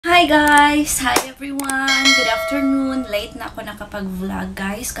Hi guys! Hi everyone! Good afternoon! Late na ako nakapag-vlog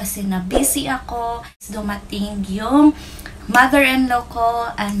guys kasi na-busy ako. Dumating yung mother-in-law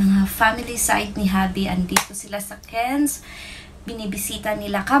ko at mga family side ni Habi. Andito sila sa Ken's. Binibisita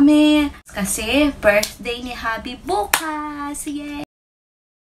nila kami kasi birthday ni Habi bukas! Yay!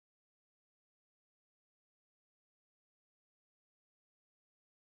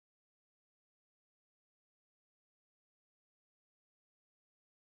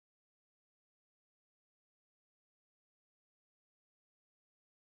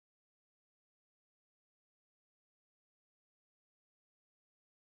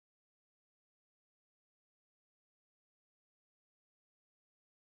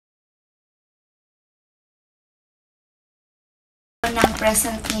 Ng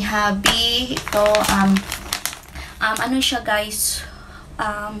present ni Habi. Ito, ano siya guys?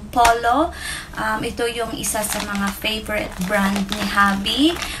 Polo. Ito yung isa sa mga favorite brand ni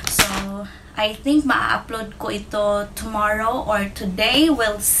Habi. So, I think ma-upload ko ito tomorrow or today.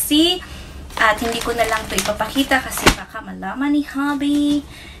 We'll see. At hindi ko na lang ito ipapakita kasi baka malaman ni Habi.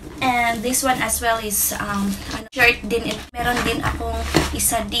 And this one as well is shirt din. Meron din akong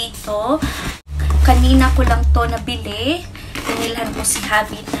isa dito. Kanina ko lang to nabili. Pinilhan ko si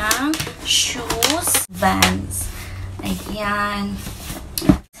Habi ng shoes, Vans. Ayan.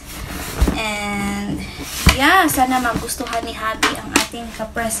 And, yeah, sana magustuhan ni Habi ang ating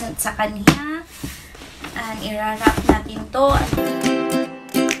ka-present sa kanya. And, i-wrap natin to.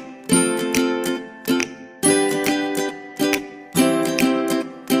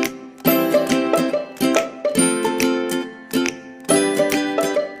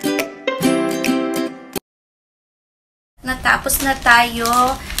 Natapos na tayo.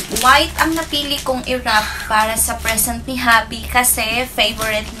 White ang napili kong i-wrap para sa present ni Habi kasi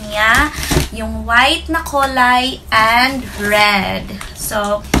favorite niya yung white na kulay and red.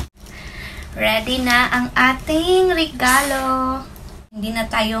 So, ready na ang ating regalo. Hindi na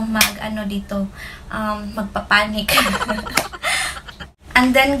tayo magpapanik.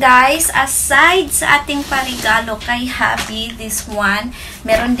 And then guys, aside sa ating parigalo kay Habi, this one,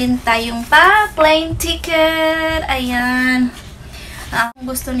 meron din tayong plane ticket. Ayan.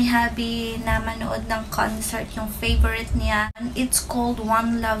 Gusto ni Habi na manood ng concert, yung favorite niya. It's called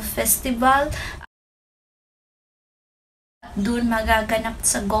One Love Festival. Doon magaganap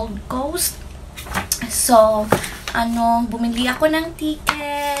sa Gold Coast. So, bumili ako ng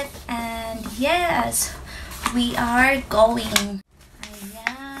ticket. And yes, we are going.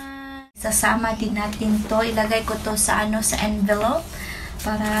 Sasama din natin to. Ilagay ko to sa sa envelope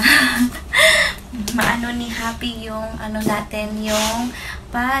para maano ni Happy yung natin, yung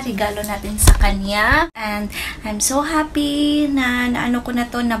regalo natin sa kanya. And I'm so happy na ko na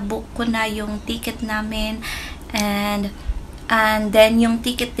to, na-book ko na yung ticket namin. And then yung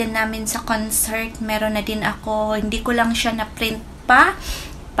ticket din namin sa concert, meron na din ako. Hindi ko lang siya na-print pa.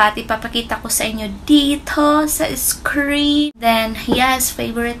 Pati papakita ko sa inyo dito sa screen. Then, yes,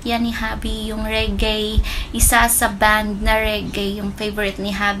 favorite yan ni Habi, yung reggae. Isa sa band na reggae, yung favorite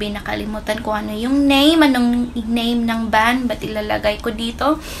ni Habi. Nakalimutan ko yung name, anong name ng band, but ilalagay ko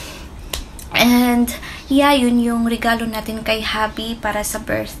dito. And, yeah, yun yung regalo natin kay Habi para sa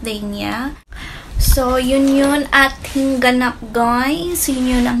birthday niya. So, yun ating ganap, guys.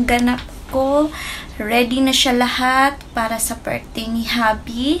 Yun ang ganap ko. Ready na siya lahat para sa birthday ni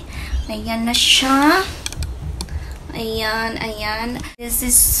Habi. Ayan na siya. Ayan. This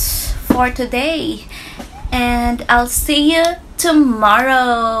is for today. And I'll see you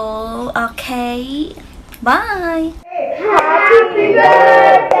tomorrow. Okay? Bye! Happy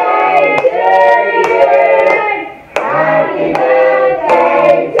birthday to you! Happy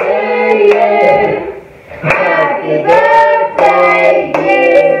birthday to you! Happy birthday,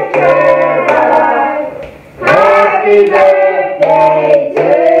 dear Trevor! Happy birthday to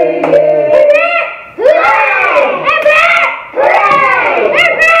you! Hooray! Hooray! Hooray!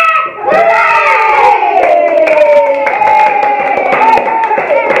 Hooray!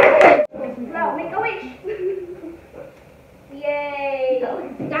 Well, make a wish! Yay!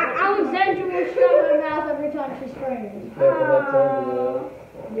 That Alexandra will shove her mouth every time she screams.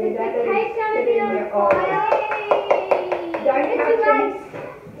 Is the cake gonna be on fire? It's too late.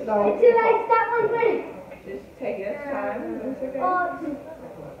 It's too late. That one's ready. Just take your time. It's okay.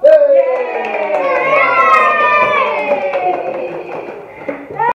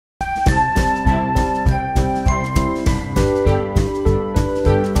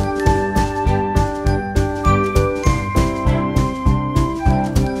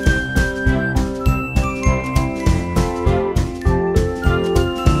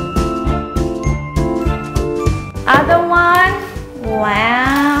 Other one.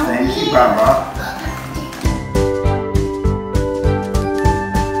 Wow. Tama.